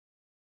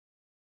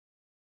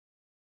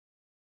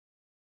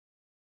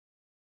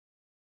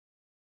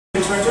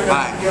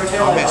Hi,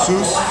 I'm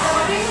Jesus.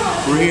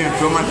 We're here in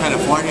Fillmore,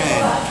 California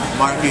at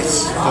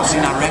Marcus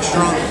Cosina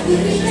Restaurant.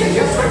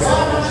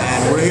 And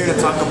we're here to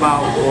talk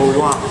about what we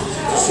want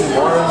to see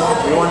more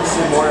of. We want to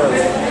see more of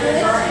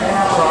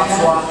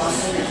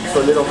crosswalks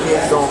so little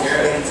kids don't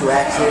get into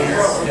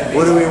accidents.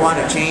 What do we want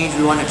to change?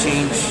 We want to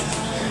change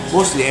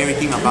mostly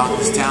everything about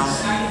this town,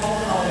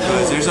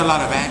 because there's a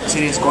lot of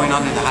accidents going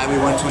on in the Highway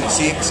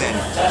 126, and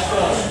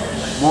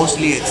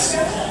mostly it's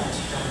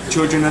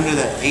children under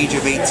the age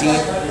of 18.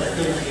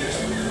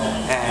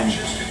 And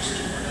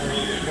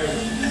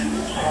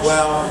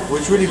well,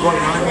 what's really going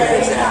on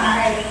here is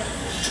that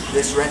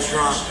this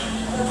restaurant,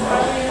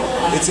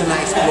 it's a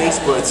nice place,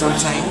 but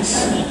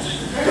sometimes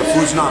the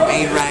food's not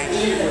made right.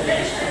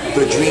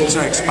 The drinks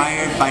are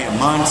expired by a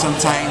month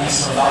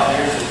sometimes,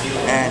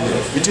 and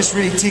it just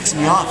really ticks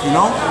me off, you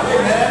know?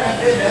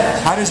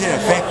 How does it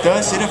affect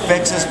us? It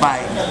affects us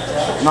by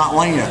not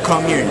wanting to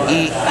come here and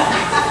eat,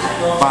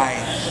 by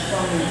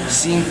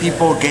seeing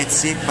people get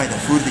sick by the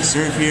food they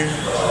serve here.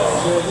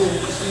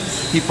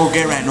 People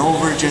get ran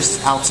over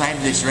just outside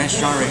of this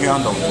restaurant right here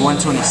on the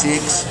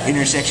 126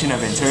 intersection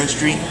of Ventura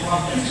Street.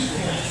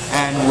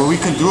 And what we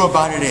can do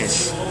about it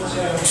is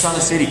tell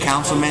the city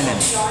councilman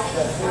and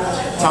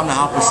tell them to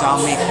help us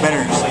out, make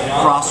better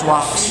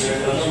crosswalks,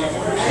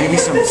 maybe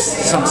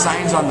some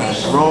signs on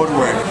the road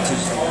where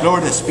to lower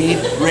the speed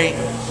rate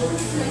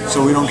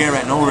so we don't get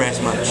ran over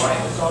as much.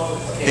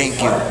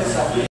 Thank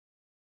you.